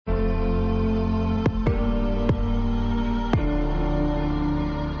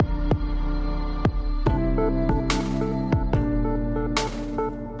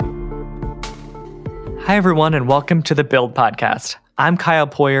Hi, everyone, and welcome to the Build Podcast. I'm Kyle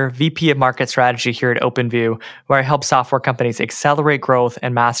Poyer, VP of Market Strategy here at OpenView, where I help software companies accelerate growth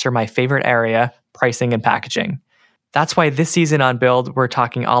and master my favorite area, pricing and packaging. That's why this season on Build, we're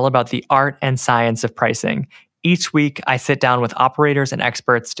talking all about the art and science of pricing. Each week, I sit down with operators and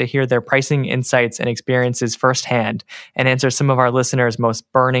experts to hear their pricing insights and experiences firsthand and answer some of our listeners' most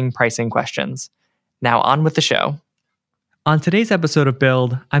burning pricing questions. Now, on with the show. On today's episode of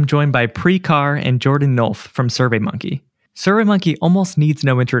Build, I'm joined by Pri Carr and Jordan Nolf from SurveyMonkey. SurveyMonkey almost needs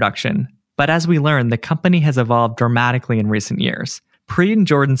no introduction, but as we learned, the company has evolved dramatically in recent years. Pri and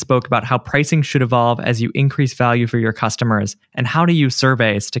Jordan spoke about how pricing should evolve as you increase value for your customers and how to use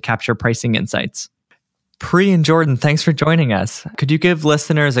surveys to capture pricing insights. Pri and Jordan, thanks for joining us. Could you give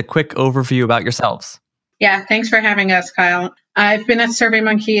listeners a quick overview about yourselves? Yeah, thanks for having us, Kyle. I've been at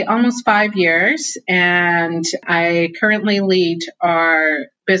SurveyMonkey almost 5 years, and I currently lead our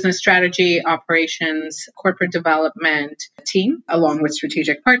business strategy, operations, corporate development team, along with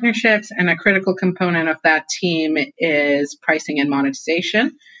strategic partnerships. And a critical component of that team is pricing and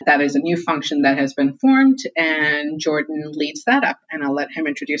monetization. That is a new function that has been formed, and Jordan leads that up, and I'll let him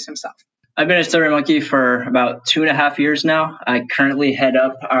introduce himself. I've been at SurveyMonkey for about 2.5 years now. I currently head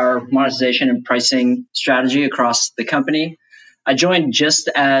up our monetization and pricing strategy across the company. I joined just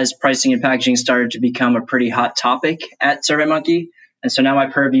as pricing and packaging started to become a pretty hot topic at SurveyMonkey. And so now my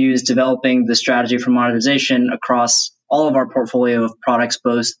purview is developing the strategy for monetization across all of our portfolio of products,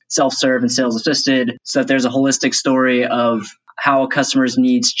 both self-serve and sales assisted, so that there's a holistic story of how a customer's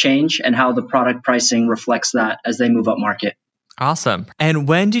needs change and how the product pricing reflects that as they move up market. Awesome. And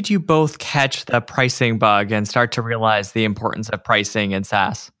when did you both catch the pricing bug and start to realize the importance of pricing in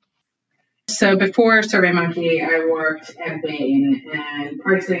SaaS? So before SurveyMonkey, I worked at Bain, and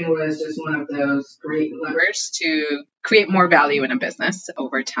pricing was just one of those great levers to create more value in a business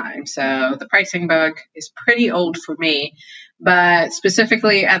over time. So the pricing bug is pretty old for me, but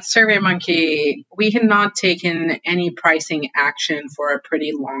specifically at SurveyMonkey, we had not taken any pricing action for a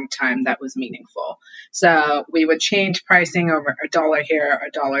pretty long time that was meaningful. So we would change pricing over $1 here,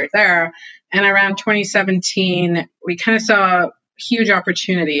 $1 there. And around 2017, we kind of saw huge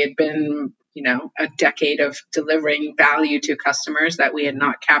opportunity. It had been, a decade of delivering value to customers that we had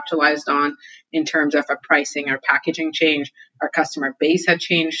not capitalized on in terms of a pricing or packaging change. Our customer base had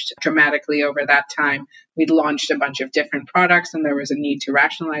changed dramatically over that time. We'd launched a bunch of different products, and there was a need to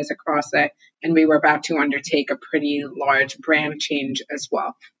rationalize across it. And we were about to undertake a pretty large brand change as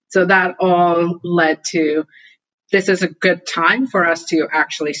well. So that all led to this is a good time for us to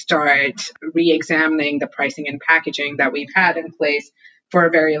actually start re-examining the pricing and packaging that we've had in place for a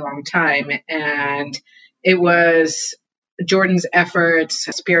very long time. And it was Jordan's efforts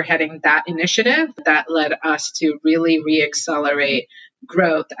spearheading that initiative that led us to really re-accelerate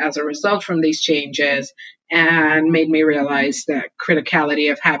growth as a result from these changes, and made me realize the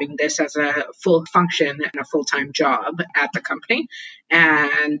criticality of having this as a full function and a full-time job at the company.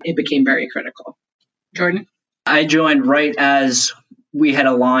 And it became very critical. Jordan? I joined right as we had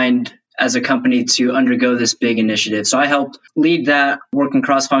aligned as a company to undergo this big initiative. So I helped lead that, working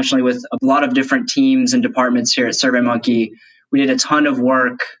cross-functionally with a lot of different teams and departments here at SurveyMonkey. We did a ton of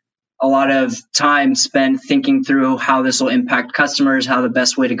work, a lot of time spent thinking through how this will impact customers, how the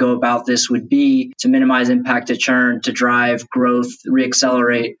best way to go about this would be to minimize impact to churn, to drive growth,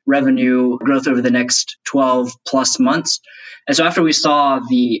 reaccelerate revenue growth over the next 12 plus months. And so after we saw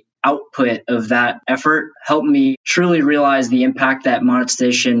the output of that effort, helped me truly realize the impact that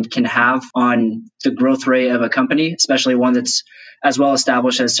monetization can have on the growth rate of a company, especially one that's as well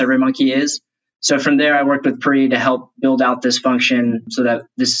established as SurveyMonkey is. So from there, I worked with Pri to help build out this function so that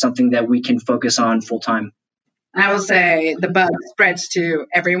this is something that we can focus on full time. I will say the bug spreads to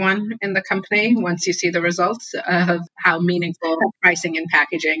everyone in the company once you see the results of how meaningful pricing and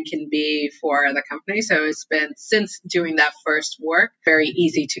packaging can be for the company. So it's been, since doing that first work, very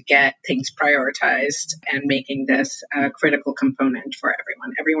easy to get things prioritized and making this a critical component for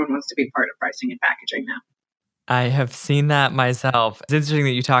everyone. Everyone wants to be part of pricing and packaging now. I have seen that myself. It's interesting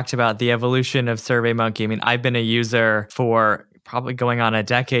that you talked about the evolution of SurveyMonkey. I mean, I've been a user for probably going on a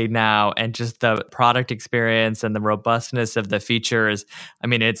decade now, and just the product experience and the robustness of the features. I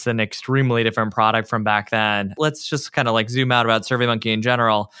mean, it's an extremely different product from back then. Let's just kind of like zoom out about SurveyMonkey in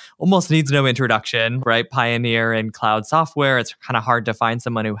general. Almost needs no introduction, right? Pioneer in cloud software. It's kind of hard to find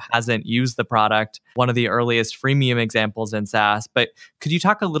someone who hasn't used the product. One of the earliest freemium examples in SaaS. But could you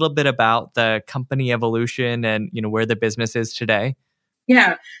talk a little bit about the company evolution and, where the business is today?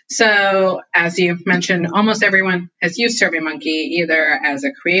 Yeah. So as you've mentioned, almost everyone has used SurveyMonkey either as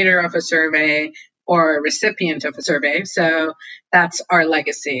a creator of a survey or a recipient of a survey. So that's our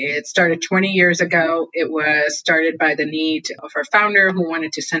legacy. It started 20 years ago. It was started by the need of our founder who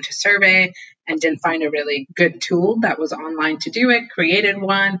wanted to send a survey and didn't find a really good tool that was online to do it, created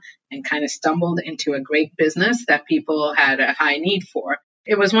one, and kind of stumbled into a great business that people had a high need for.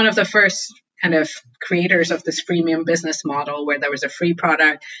 It was one of the first kind of creators of this freemium business model where there was a free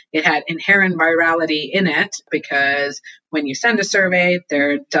product. It had inherent virality in it because when you send a survey,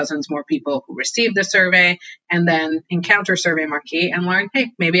 there are dozens more people who receive the survey and then encounter SurveyMonkey and learn,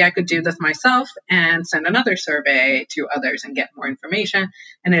 hey, maybe I could do this myself and send another survey to others and get more information.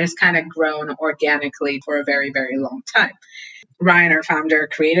 And it has kind of grown organically for a very, very long time. Ryan, our founder,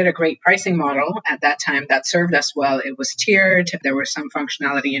 created a great pricing model at that time that served us well. It was tiered. There was some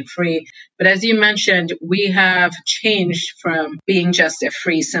functionality in free. But as you mentioned, we have changed from being just a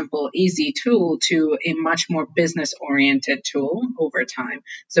free, simple, easy tool to a much more business-oriented tool over time.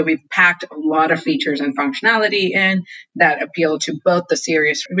 So we've packed a lot of features and functionality in that appeal to both the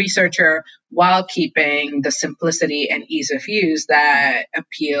serious researcher while keeping the simplicity and ease of use that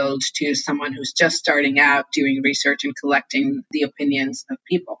appealed to someone who's just starting out doing research and collecting the opinions of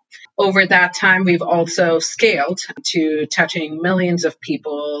people. Over that time, we've also scaled to touching millions of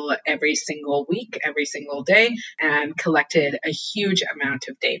people every single week, every single day, and collected a huge amount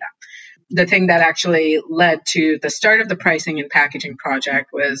of data. The thing that actually led to the start of the pricing and packaging project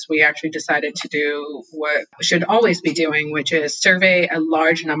was we actually decided to do what we should always be doing, which is survey a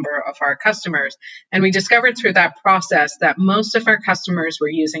large number of our customers. And we discovered through that process that most of our customers were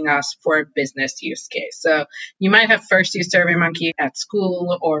using us for a business use case. So you might have first used SurveyMonkey at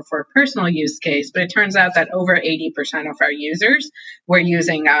school or for a personal use case, but it turns out that over 80% of our users were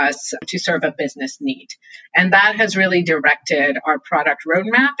using us to serve a business need. And that has really directed our product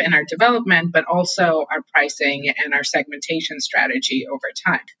roadmap and our development, but also our pricing and our segmentation strategy over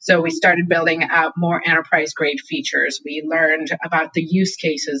time. So we started building out more enterprise-grade features. We learned about the use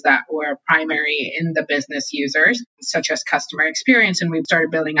cases that were primary in the business users, such as customer experience, and we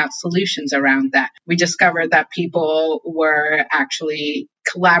started building out solutions around that. We discovered that people were actually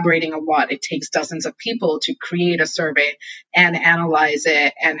collaborating a lot. It takes dozens of people to create a survey and analyze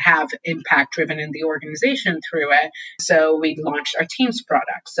it and have impact driven in the organization through it. So we launched our Teams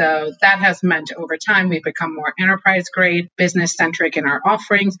product. So that has meant over time we've become more enterprise grade, business centric in our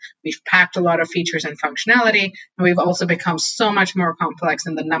offerings. We've packed a lot of features and functionality, and we've also become so much more complex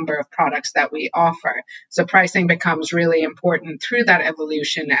in the number of products that we offer. So pricing becomes really important through that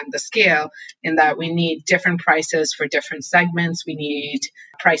evolution and the scale in that we need different prices for different segments. We need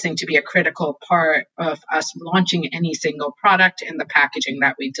pricing to be a critical part of us launching any single product in the packaging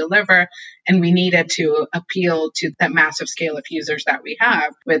that we deliver. And we needed to appeal to that massive scale of users that we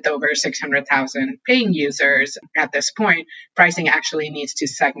have with over 600,000 paying users at this point. Pricing actually needs to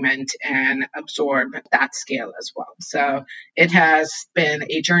segment and absorb that scale as well. So it has been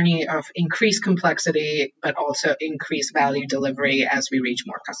a journey of increased complexity, but also increased value delivery as we reach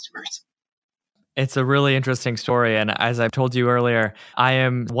more customers. It's a really interesting story. And as I've told you earlier, I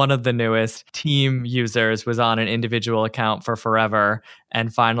am one of the newest team users, was on an individual account for forever,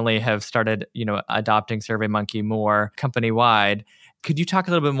 and finally have started, adopting SurveyMonkey more company-wide. Could you talk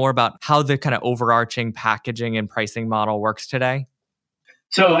a little bit more about how the kind of overarching packaging and pricing model works today?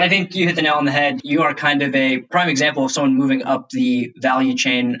 So I think you hit the nail on the head. You are kind of a prime example of someone moving up the value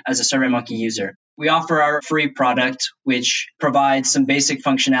chain as a SurveyMonkey user. We offer our free product, which provides some basic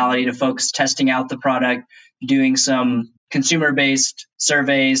functionality to folks testing out the product, doing some consumer-based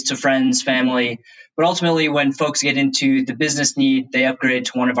surveys to friends, family. But ultimately, when folks get into the business need, they upgrade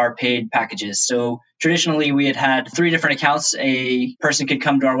to one of our paid packages. So traditionally, we had 3 different accounts. A person could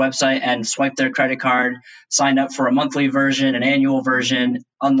come to our website and swipe their credit card, sign up for a monthly version, an annual version,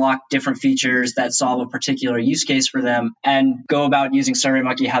 unlock different features that solve a particular use case for them, and go about using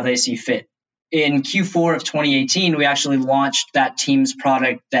SurveyMonkey how they see fit. In Q4 of 2018, we actually launched that Teams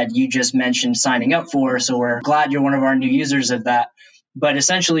product that you just mentioned signing up for. So we're glad you're one of our new users of that. But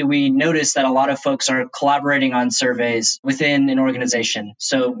essentially, we noticed that a lot of folks are collaborating on surveys within an organization.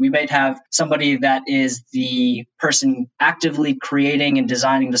 So we might have somebody that is the person actively creating and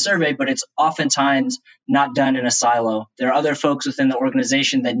designing the survey, but it's oftentimes not done in a silo. There are other folks within the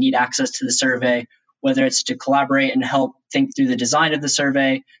organization that need access to the survey, whether it's to collaborate and help think through the design of the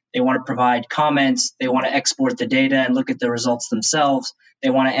survey. They want to provide comments. They want to export the data and look at the results themselves. They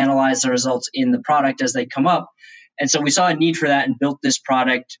want to analyze the results in the product as they come up. And so we saw a need for that and built this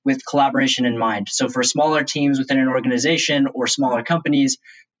product with collaboration in mind. So for smaller teams within an organization or smaller companies,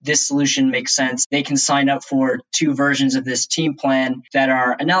 this solution makes sense. They can sign up for 2 versions of this team plan that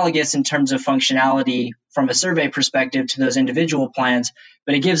are analogous in terms of functionality from a survey perspective to those individual plans,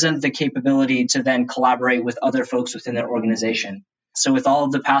 but it gives them the capability to then collaborate with other folks within their organization. So with all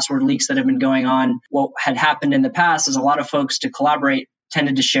of the password leaks that have been going on, what had happened in the past is a lot of folks to collaborate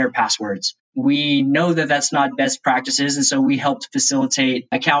tended to share passwords. We know that that's not best practices, and so we helped facilitate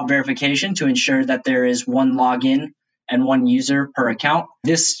account verification to ensure that there is one login and one user per account.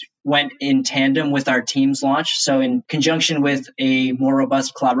 This went in tandem with our Teams launch. So in conjunction with a more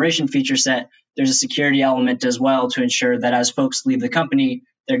robust collaboration feature set, there's a security element as well to ensure that as folks leave the company,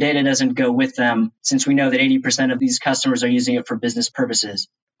 their data doesn't go with them, since we know that 80% of these customers are using it for business purposes.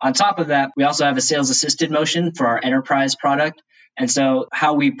 On top of that, we also have a sales assisted motion for our enterprise product. And so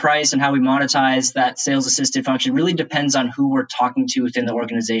how we price and how we monetize that sales assisted function really depends on who we're talking to within the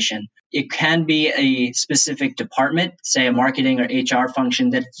organization. It can be a specific department, say a marketing or HR function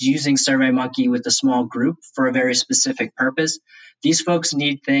that's using SurveyMonkey with a small group for a very specific purpose. These folks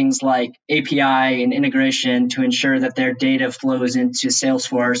need things like API and integration to ensure that their data flows into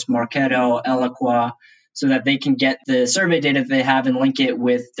Salesforce, Marketo, Eloqua, so that they can get the survey data that they have and link it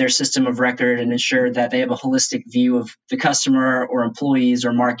with their system of record and ensure that they have a holistic view of the customer or employees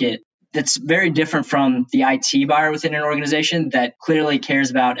or market. That's very different from the IT buyer within an organization that clearly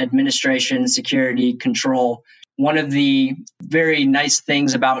cares about administration, security, control. One of the very nice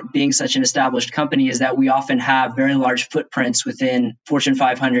things about being such an established company is that we often have very large footprints within Fortune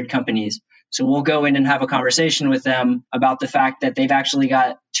 500 companies. So we'll go in and have a conversation with them about the fact that they've actually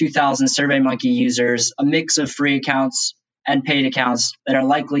got 2,000 SurveyMonkey users, a mix of free accounts and paid accounts that are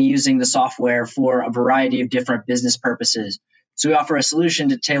likely using the software for a variety of different business purposes. So we offer a solution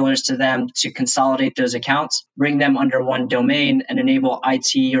that tailors to them to consolidate those accounts, bring them under one domain, and enable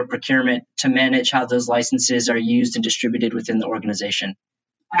IT or procurement to manage how those licenses are used and distributed within the organization.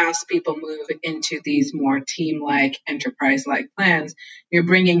 As people move into these more team-like, enterprise-like plans, you're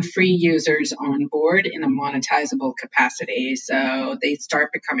bringing free users on board in a monetizable capacity. So they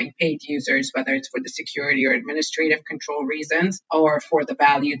start becoming paid users, whether it's for the security or administrative control reasons, or for the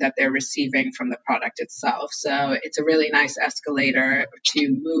value that they're receiving from the product itself. So it's a really nice escalator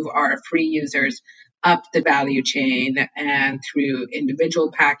to move our free users up the value chain and through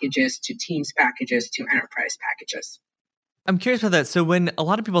individual packages to teams packages to enterprise packages. I'm curious about that. So when a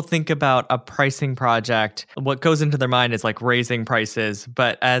lot of people think about a pricing project, what goes into their mind is like raising prices.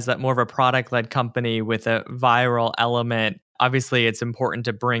 But as more of a product-led company with a viral element, obviously it's important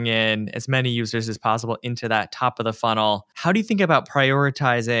to bring in as many users as possible into that top of the funnel. How do you think about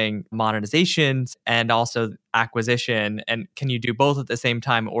prioritizing monetizations and also acquisition? And can you do both at the same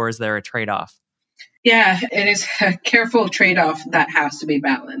time, or is there a trade-off? Yeah, it is a careful trade-off that has to be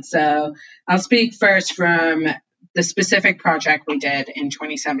balanced. So I'll speak first from the specific project we did in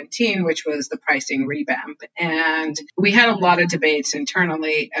 2017, which was the pricing revamp. And we had a lot of debates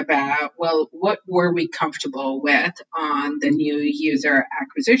internally about, well, what were we comfortable with on the new user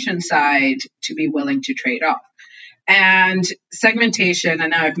acquisition side to be willing to trade off? And segmentation, I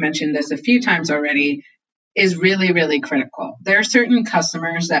know I've mentioned this a few times already, is really, really critical. There are certain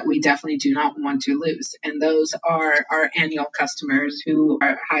customers that we definitely do not want to lose. And those are our annual customers who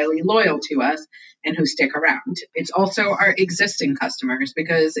are highly loyal to us and who stick around. It's also our existing customers,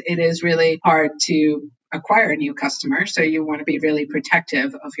 because it is really hard to acquire a new customer. So you want to be really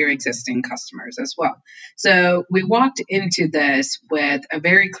protective of your existing customers as well. So we walked into this with a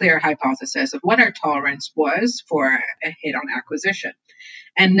very clear hypothesis of what our tolerance was for a hit on acquisition.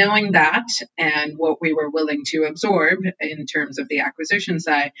 And knowing that and what we were willing to absorb in terms of the acquisition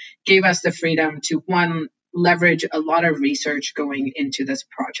side gave us the freedom to, one, leverage a lot of research going into this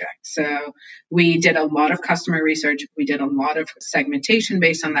project. So we did a lot of customer research. We did a lot of segmentation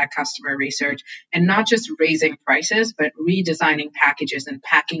based on that customer research, and not just raising prices, but redesigning packages and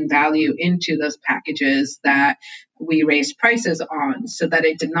packing value into those packages that we raised prices on, so that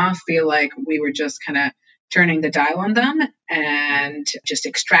it did not feel like we were just kind of turning the dial on them and just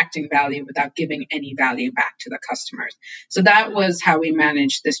extracting value without giving any value back to the customers. So that was how we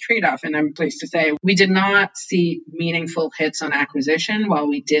managed this trade-off. And I'm pleased to say we did not see meaningful hits on acquisition, while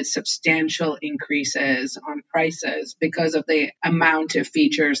we did substantial increases on prices because of the amount of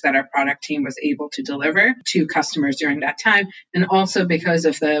features that our product team was able to deliver to customers during that time. And also because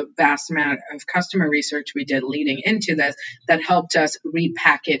of the vast amount of customer research we did leading into this that helped us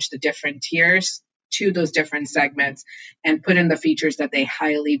repackage the different tiers to those different segments and put in the features that they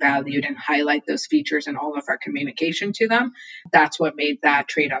highly valued and highlight those features in all of our communication to them. That's what made that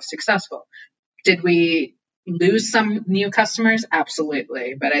trade-off successful. Did we lose some new customers?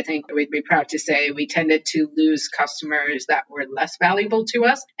 Absolutely. But I think we'd be proud to say we tended to lose customers that were less valuable to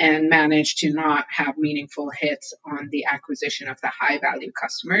us and managed to not have meaningful hits on the acquisition of the high value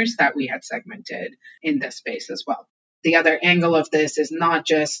customers that we had segmented in this space as well. The other angle of this is not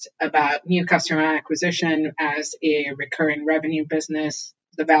just about new customer acquisition as a recurring revenue business.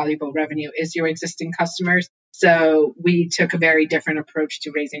 The valuable revenue is your existing customers. So we took a very different approach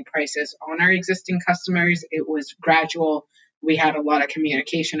to raising prices on our existing customers. It was gradual. We had a lot of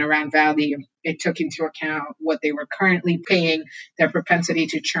communication around value. It took into account what they were currently paying, their propensity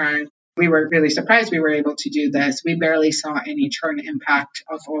to churn. We were really surprised we were able to do this. We barely saw any churn impact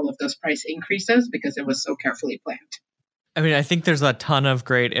of all of those price increases because it was so carefully planned. I mean, I think there's a ton of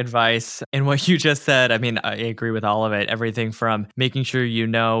great advice in what you just said. I mean, I agree with all of it. Everything from making sure you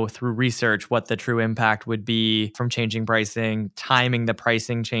know through research what the true impact would be from changing pricing, timing the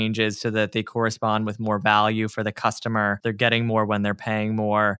pricing changes so that they correspond with more value for the customer. They're getting more when they're paying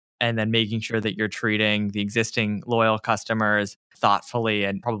more. And then making sure that you're treating the existing loyal customers thoughtfully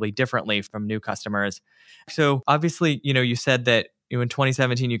and probably differently from new customers. So obviously, you said that in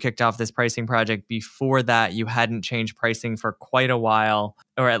 2017, you kicked off this pricing project. Before that, you hadn't changed pricing for quite a while,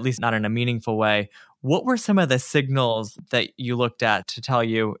 or at least not in a meaningful way. What were some of the signals that you looked at to tell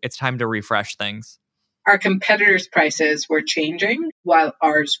you it's time to refresh things? Our competitors' prices were changing while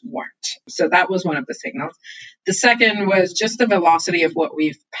ours weren't. So that was one of the signals. The second was just the velocity of what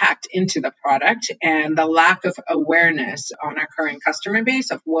we've packed into the product and the lack of awareness on our current customer base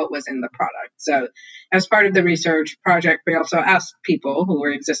of what was in the product. So as part of the research project, we also asked people who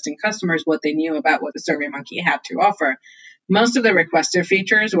were existing customers what they knew about what the SurveyMonkey had to offer. Most of the requested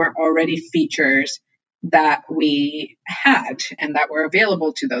features were already features that we had and that were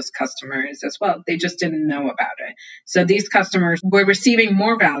available to those customers as well. They just didn't know about it. So these customers were receiving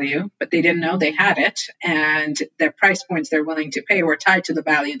more value, but they didn't know they had it. And their price points they're willing to pay were tied to the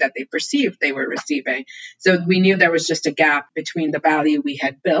value that they perceived they were receiving. So we knew there was just a gap between the value we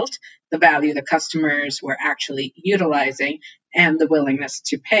had built, the value the customers were actually utilizing, and the willingness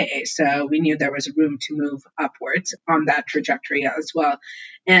to pay. So we knew there was room to move upwards on that trajectory as well.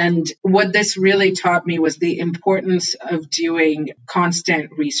 And what this really taught me was the importance of doing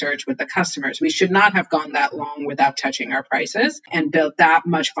constant research with the customers. We should not have gone that long without touching our prices and built that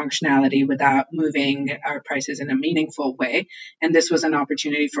much functionality without moving our prices in a meaningful way. And this was an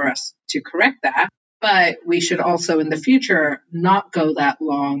opportunity for us to correct that. But we should also in the future not go that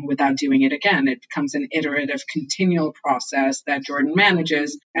long without doing it again. It becomes an iterative, continual process that Jordan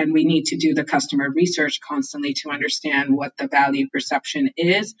manages. And we need to do the customer research constantly to understand what the value perception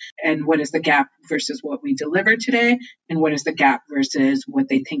is and what is the gap versus what we deliver today and what is the gap versus what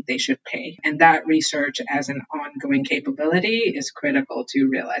they think they should pay. And that research as an ongoing capability is critical to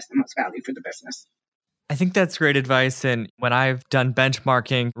realize the most value for the business. I think that's great advice. And when I've done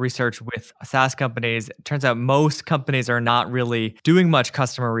benchmarking research with SaaS companies, it turns out most companies are not really doing much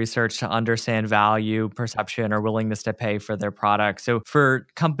customer research to understand value, perception, or willingness to pay for their product. So for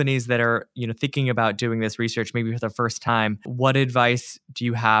companies that are, thinking about doing this research maybe for the first time, what advice do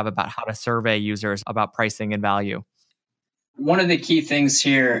you have about how to survey users about pricing and value? One of the key things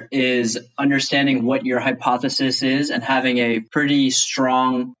here is understanding what your hypothesis is and having a pretty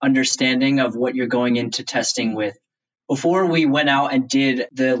strong understanding of what you're going into testing with. Before we went out and did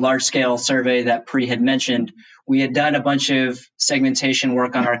the large-scale survey that Pri had mentioned, we had done a bunch of segmentation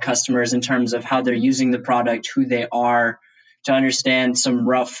work on our customers in terms of how they're using the product, who they are, to understand some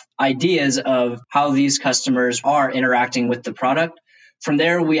rough ideas of how these customers are interacting with the product. From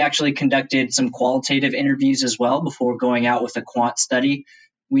there, we actually conducted some qualitative interviews as well before going out with a quant study.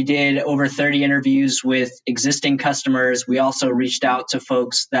 We did over 30 interviews with existing customers. We also reached out to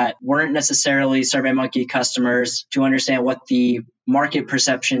folks that weren't necessarily SurveyMonkey customers to understand what the market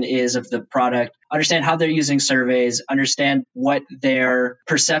perception is of the product, understand how they're using surveys, understand what their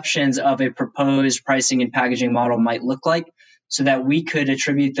perceptions of a proposed pricing and packaging model might look like, so that we could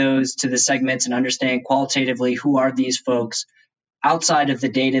attribute those to the segments and understand qualitatively who are these folks outside of the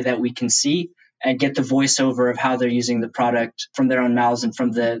data that we can see and get the voiceover of how they're using the product from their own mouths and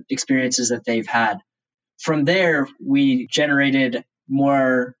from the experiences that they've had. From there, we generated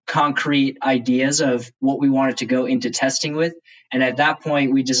more concrete ideas of what we wanted to go into testing with. And at that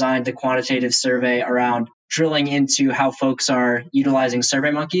point, we designed the quantitative survey around drilling into how folks are utilizing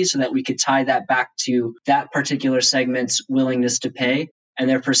SurveyMonkey so that we could tie that back to that particular segment's willingness to pay and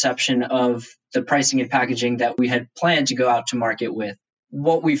their perception of the pricing and packaging that we had planned to go out to market with.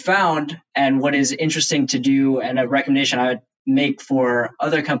 What we found, and what is interesting to do, and a recommendation I would make for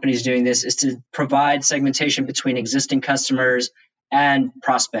other companies doing this, is to provide segmentation between existing customers and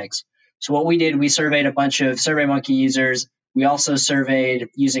prospects. So what we did, we surveyed a bunch of SurveyMonkey users. We also surveyed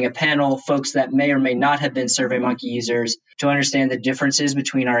using a panel folks that may or may not have been SurveyMonkey users to understand the differences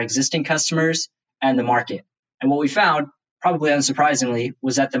between our existing customers and the market. And what we found, probably unsurprisingly,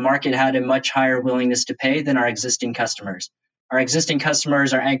 was that the market had a much higher willingness to pay than our existing customers. Our existing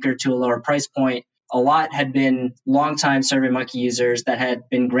customers are anchored to a lower price point. A lot had been longtime SurveyMonkey users that had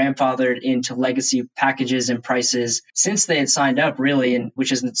been grandfathered into legacy packages and prices since they had signed up, really, and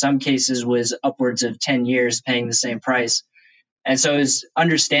which is in some cases was upwards of 10 years paying the same price. And so it's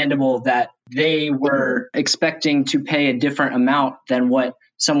understandable that they were expecting to pay a different amount than what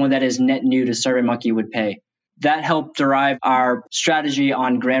someone that is net new to SurveyMonkey would pay. That helped derive our strategy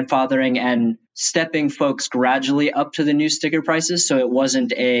on grandfathering and stepping folks gradually up to the new sticker prices. So it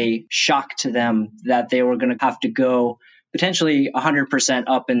wasn't a shock to them that they were going to have to go potentially 100%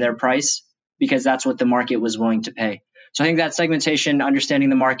 up in their price because that's what the market was willing to pay. So I think that segmentation, understanding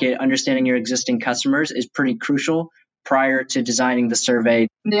the market, understanding your existing customers is pretty crucial prior to designing the survey.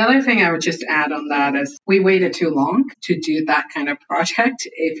 The other thing I would just add on that is we waited too long to do that kind of project.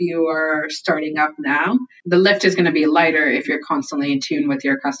 If you are starting up now, the lift is going to be lighter if you're constantly in tune with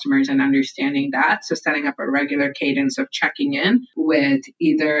your customers and understanding that. So setting up a regular cadence of checking in with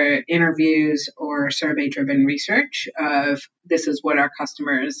either interviews or survey-driven research of this is what our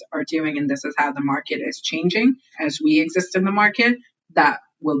customers are doing and this is how the market is changing as we exist in the market, that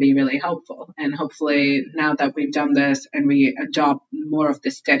will be really helpful. And hopefully now that we've done this and we adopt more of the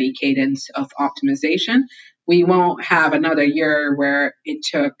steady cadence of optimization, we won't have another year where it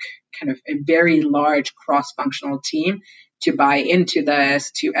took kind of a very large cross-functional team to buy into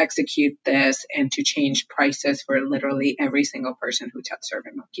this, to execute this, and to change prices for literally every single person who touched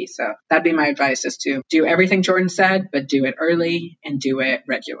SurveyMonkey. So that'd be my advice, is to do everything Jordan said, but do it early and do it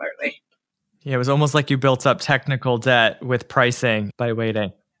regularly. Yeah, it was almost like you built up technical debt with pricing by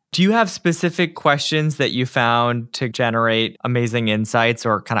waiting. Do you have specific questions that you found to generate amazing insights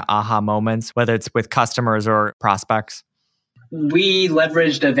or kind of aha moments, whether it's with customers or prospects? We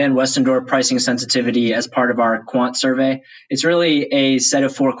leveraged a Van Westendorp pricing sensitivity as part of our quant survey. It's really a set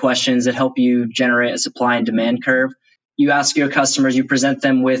of 4 questions that help you generate a supply and demand curve. You ask your customers, you present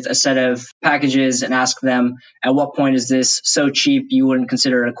them with a set of packages and ask them, at what point is this so cheap you wouldn't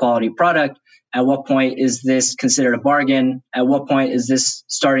consider it a quality product? At what point is this considered a bargain? At what point is this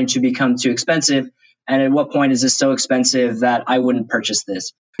starting to become too expensive? And at what point is this so expensive that I wouldn't purchase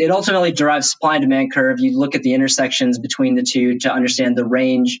this? It ultimately derives supply and demand curve. You look at the intersections between the two to understand the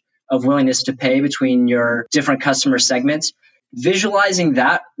range of willingness to pay between your different customer segments. Visualizing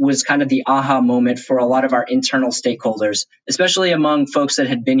that was kind of the aha moment for a lot of our internal stakeholders, especially among folks that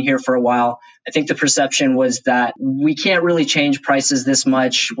had been here for a while. I think the perception was that we can't really change prices this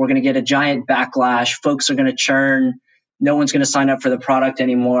much. We're going to get a giant backlash. Folks are going to churn. No one's going to sign up for the product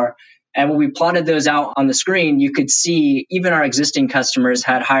anymore. And when we plotted those out on the screen, you could see even our existing customers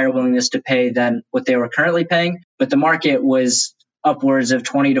had higher willingness to pay than what they were currently paying. But the market was upwards of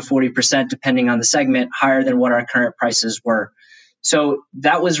 20 to 40%, depending on the segment, higher than what our current prices were. So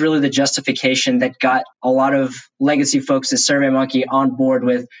that was really the justification that got a lot of legacy folks at SurveyMonkey on board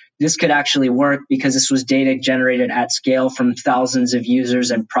with this could actually work, because this was data generated at scale from thousands of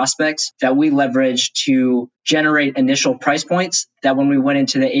users and prospects that we leveraged to generate initial price points that when we went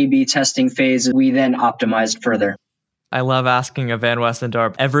into the A/B testing phase, we then optimized further. I love asking a Van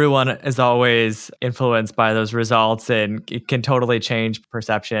Westendorp. Everyone is always influenced by those results, and it can totally change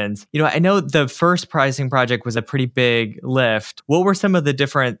perceptions. I know the first pricing project was a pretty big lift. What were some of the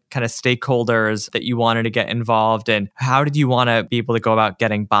different kind of stakeholders that you wanted to get involved in? How did you want to be able to go about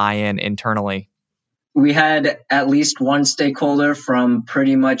getting buy-in internally? We had at least one stakeholder from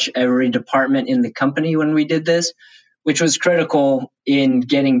pretty much every department in the company when we did this, which was critical in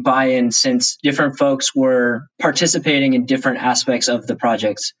getting buy-in since different folks were participating in different aspects of the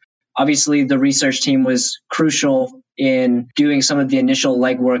projects. Obviously, the research team was crucial in doing some of the initial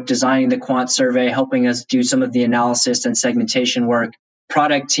legwork, designing the quant survey, helping us do some of the analysis and segmentation work.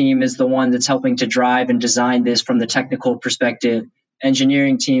 Product team is the one that's helping to drive and design this from the technical perspective.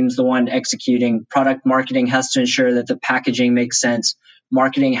 Engineering team's the one executing. Product marketing has to ensure that the packaging makes sense.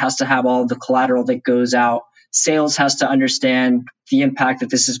 Marketing has to have all the collateral that goes out. Sales has to understand the impact that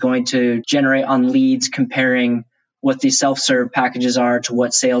this is going to generate on leads, comparing what the self-serve packages are to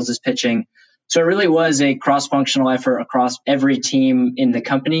what sales is pitching. So it really was a cross-functional effort across every team in the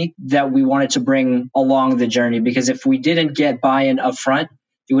company that we wanted to bring along the journey, because if we didn't get buy-in up front,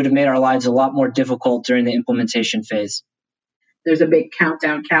 it would have made our lives a lot more difficult during the implementation phase. There's a big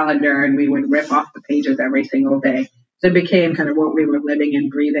countdown calendar and we would rip off the pages every single day. So it became kind of what we were living and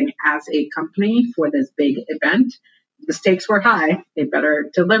breathing as a company for this big event. the stakes were high. They better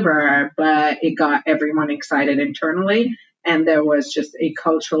deliver, but it got everyone excited internally. And there was just a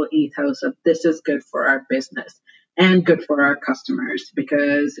cultural ethos of this is good for our business and good for our customers,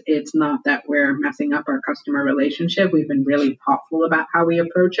 because it's not that we're messing up our customer relationship. We've been really thoughtful about how we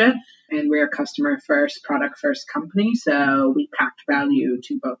approach it, and we're a customer first, product first company. So we packed value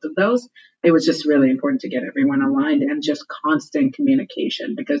to both of those. It was just really important to get everyone aligned and just constant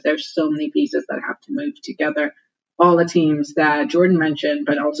communication, because there's so many pieces that have to move together. All the teams that Jordan mentioned,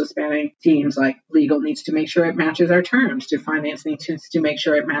 but also spanning teams like legal needs to make sure it matches our terms, to finance needs to make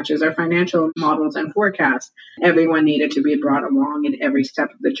sure it matches our financial models and forecasts. Everyone needed to be brought along in every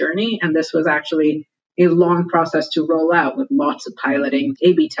step of the journey. And this was actually a long process to roll out, with lots of piloting,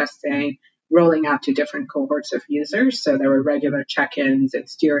 A/B testing, rolling out to different cohorts of users. So there were regular check-ins and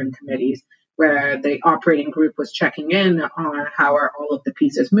steering committees where the operating group was checking in on how are all of the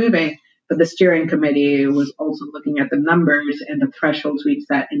pieces moving. But the steering committee was also looking at the numbers and the thresholds we'd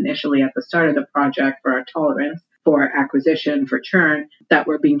set initially at the start of the project for our tolerance for acquisition, for churn, that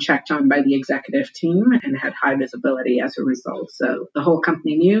were being checked on by the executive team and had high visibility as a result. So the whole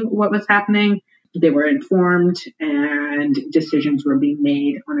company knew what was happening. They were informed, and decisions were being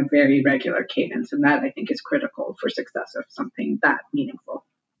made on a very regular cadence. And that, I think, is critical for success of something that meaningful.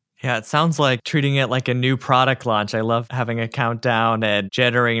 Yeah, it sounds like treating it like a new product launch. I love having a countdown and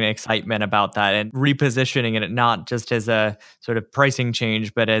generating excitement about that and repositioning it not just as a sort of pricing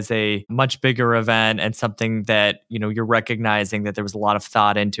change, but as a much bigger event and something that, you're recognizing that there was a lot of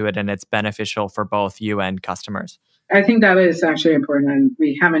thought into it and it's beneficial for both you and customers. I think that is actually important, and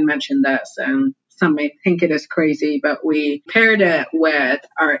we haven't mentioned this, and some may think it is crazy, but we paired it with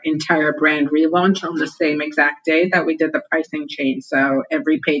our entire brand relaunch on the same exact day that we did the pricing change. So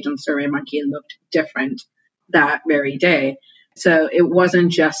every page on SurveyMonkey looked different that very day. So it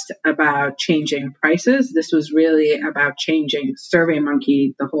wasn't just about changing prices. This was really about changing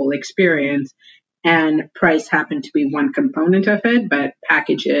SurveyMonkey, the whole experience. And price happened to be one component of it, but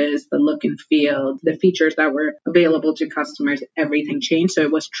packages, the look and feel, the features that were available to customers, everything changed. So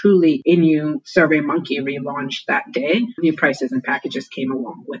it was truly a new SurveyMonkey relaunch that day. New prices and packages came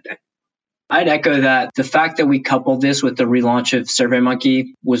along with it. I'd echo that. The fact that we coupled this with the relaunch of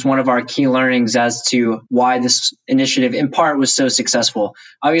SurveyMonkey was one of our key learnings as to why this initiative in part was so successful.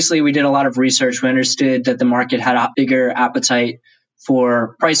 Obviously, we did a lot of research. We understood that the market had a bigger appetite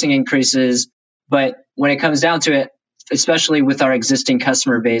for pricing increases. But when it comes down to it, especially with our existing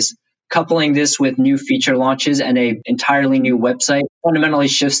customer base, coupling this with new feature launches and an entirely new website fundamentally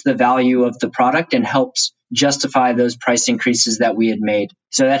shifts the value of the product and helps justify those price increases that we had made.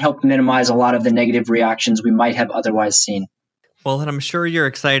 So that helped minimize a lot of the negative reactions we might have otherwise seen. Well, and I'm sure you're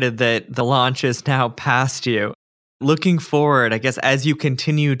excited that the launch is now past you. Looking forward, I guess, as you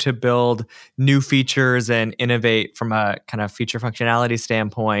continue to build new features and innovate from a kind of feature functionality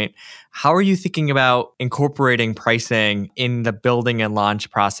standpoint, how are you thinking about incorporating pricing in the building and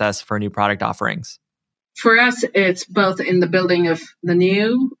launch process for new product offerings? For us, it's both in the building of the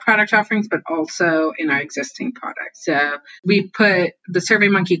new product offerings, but also in our existing products. So we put the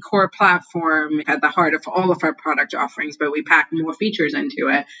SurveyMonkey core platform at the heart of all of our product offerings, but we pack more features into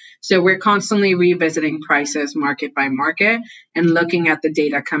it. So we're constantly revisiting prices market by market and looking at the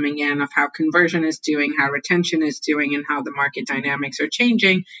data coming in of how conversion is doing, how retention is doing, and how the market dynamics are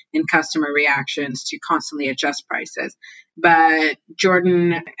changing and customer reactions to constantly adjust prices. But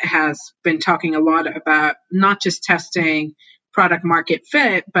Jordan has been talking a lot about not just testing product market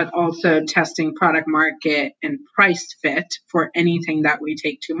fit, but also testing product market and price fit for anything that we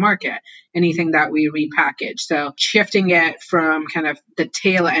take to market, anything that we repackage. So shifting it from kind of the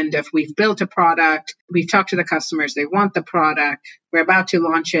tail end of we've built a product, we've talked to the customers, they want the product, we're about to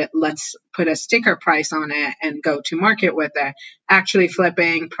launch it, let's put a sticker price on it and go to market with it. Actually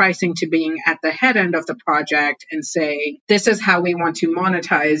flipping pricing to being at the head end of the project and say, this is how we want to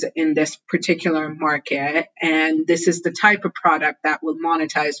monetize in this particular market. And this is the type of product that will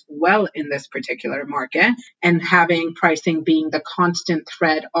monetize well in this particular market. And having pricing being the constant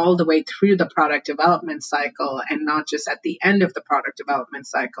thread all the way through the product development cycle and not just at the end of the product development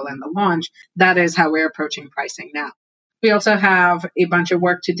cycle and the launch. That is how we're approaching pricing now. We also have a bunch of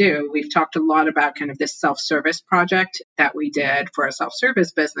work to do. We've talked a lot about kind of this self-service project that we did for a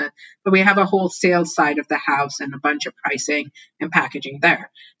self-service business, but we have a whole sales side of the house and a bunch of pricing and packaging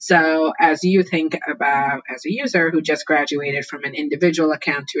there. So as you think about as a user who just graduated from an individual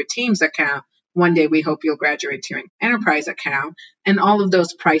account to a Teams account, one day we hope you'll graduate to an enterprise account, and all of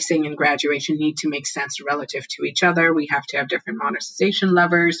those pricing and graduation need to make sense relative to each other. We have to have different monetization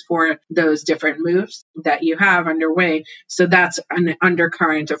levers for those different moves that you have underway. So that's an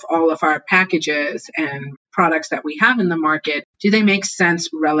undercurrent of all of our packages and products that we have in the market, do they make sense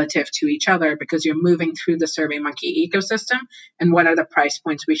relative to each other because you're moving through the SurveyMonkey ecosystem, and what are the price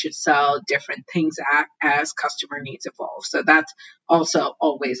points we should sell different things at as customer needs evolve. So that's also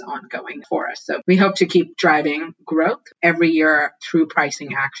always ongoing for us. So we hope to keep driving growth every year through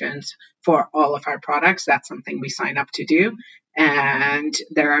pricing actions for all of our products. That's something we sign up to do. And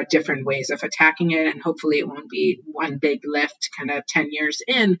there are different ways of attacking it. And hopefully it won't be one big lift kind of 10 years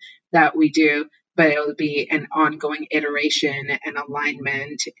in that we do, but it'll be an ongoing iteration and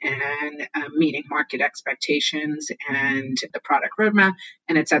alignment and meeting market expectations and the product roadmap.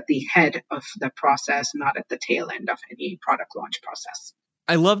 And it's at the head of the process, not at the tail end of any product launch process.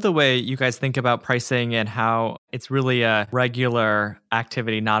 I love the way you guys think about pricing and how it's really a regular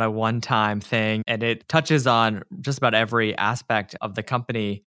activity, not a one-time thing. And it touches on just about every aspect of the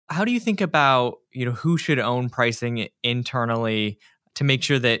company. How do you think about, who should own pricing internally to make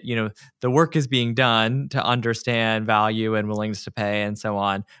sure that, the work is being done to understand value and willingness to pay and so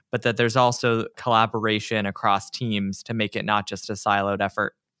on, but that there's also collaboration across teams to make it not just a siloed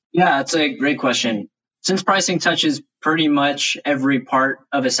effort? Yeah, that's a great question. Since pricing touches pretty much every part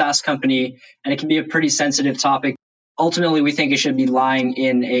of a SaaS company, and it can be a pretty sensitive topic, ultimately we think it should be lying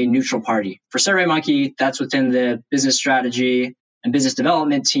in a neutral party. For SurveyMonkey, that's within the business strategy and business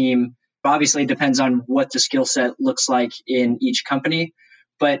development team. Obviously, it depends on what the skill set looks like in each company.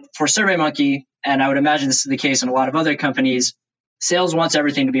 But for SurveyMonkey, and I would imagine this is the case in a lot of other companies, sales wants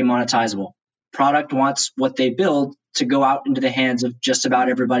everything to be monetizable. Product wants what they build to go out into the hands of just about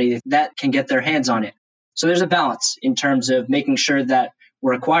everybody that can get their hands on it. So there's a balance in terms of making sure that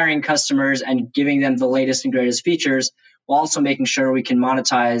we're acquiring customers and giving them the latest and greatest features, while also making sure we can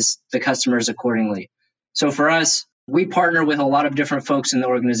monetize the customers accordingly. So for us, we partner with a lot of different folks in the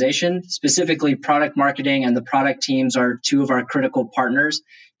organization. Specifically, product marketing and the product teams are two of our critical partners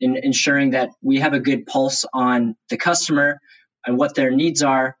in ensuring that we have a good pulse on the customer and what their needs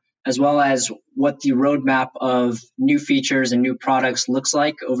are, as well as what the roadmap of new features and new products looks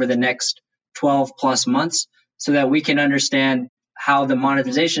like over the next 12 plus months, so that we can understand how the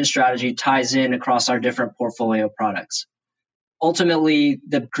monetization strategy ties in across our different portfolio products. Ultimately,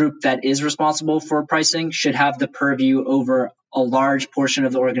 the group that is responsible for pricing should have the purview over a large portion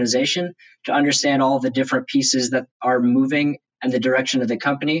of the organization to understand all the different pieces that are moving and the direction of the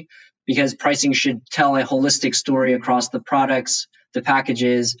company, because pricing should tell a holistic story across the products, the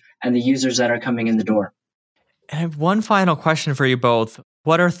packages, and the users that are coming in the door. I have one final question for you both.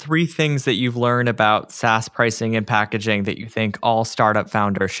 What are 3 things that you've learned about SaaS pricing and packaging that you think all startup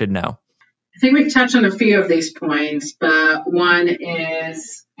founders should know? I think we've touched on a few of these points, but one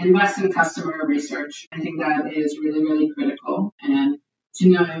is invest in customer research. I think that is really, really critical. And to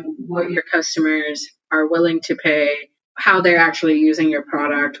know what your customers are willing to pay, how they're actually using your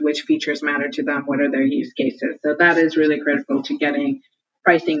product, which features matter to them, what are their use cases. So that is really critical to getting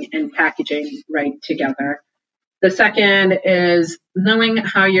pricing and packaging right together. The second is knowing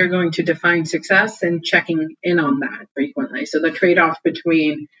how you're going to define success and checking in on that frequently. So the trade-off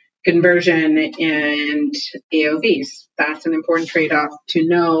between conversion and AOVs, that's an important trade-off to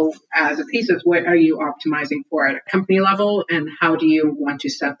know as a piece of what are you optimizing for at a company level and how do you want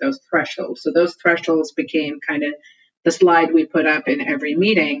to set those thresholds. So those thresholds became kind of the slide we put up in every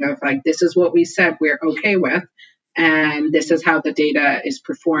meeting of like, this is what we said we're okay with. And this is how the data is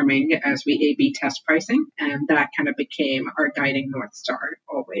performing as we A/B test pricing. And that kind of became our guiding North Star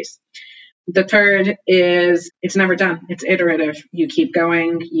always. The third is it's never done. It's iterative. You keep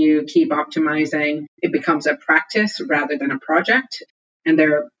going, you keep optimizing. It becomes a practice rather than a project. And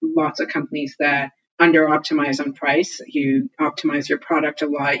there are lots of companies that under-optimize on price. You optimize your product a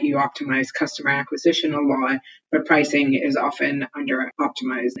lot, you optimize customer acquisition a lot, but pricing is often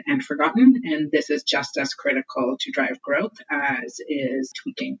under-optimized and forgotten. And this is just as critical to drive growth as is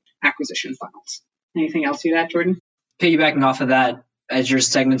tweaking acquisition funnels. Anything else you'd add, Jordan? Piggybacking off of that, as you're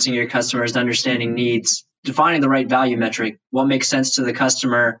segmenting your customers, understanding needs, defining the right value metric, what makes sense to the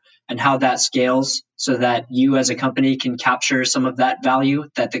customer and how that scales so that you as a company can capture some of that value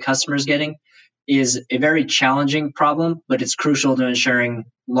that the customer is getting, is a very challenging problem, but it's crucial to ensuring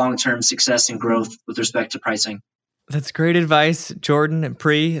long-term success and growth with respect to pricing. That's great advice. Jordan and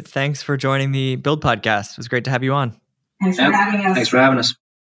Pri, thanks for joining the Build podcast. It was great to have you on. Thanks for having us. Thanks for having us.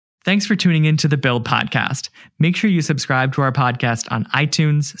 Thanks for tuning in to the Build podcast. Make sure you subscribe to our podcast on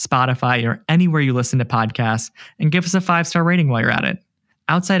iTunes, Spotify, or anywhere you listen to podcasts, and give us a 5-star rating while you're at it.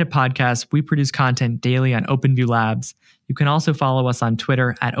 Outside of podcasts, we produce content daily on OpenView Labs. You can also follow us on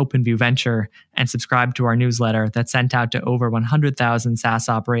Twitter at OpenView Venture and subscribe to our newsletter that's sent out to over 100,000 SaaS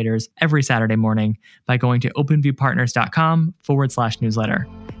operators every Saturday morning by going to openviewpartners.com/newsletter.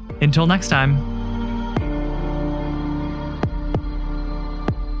 Until next time.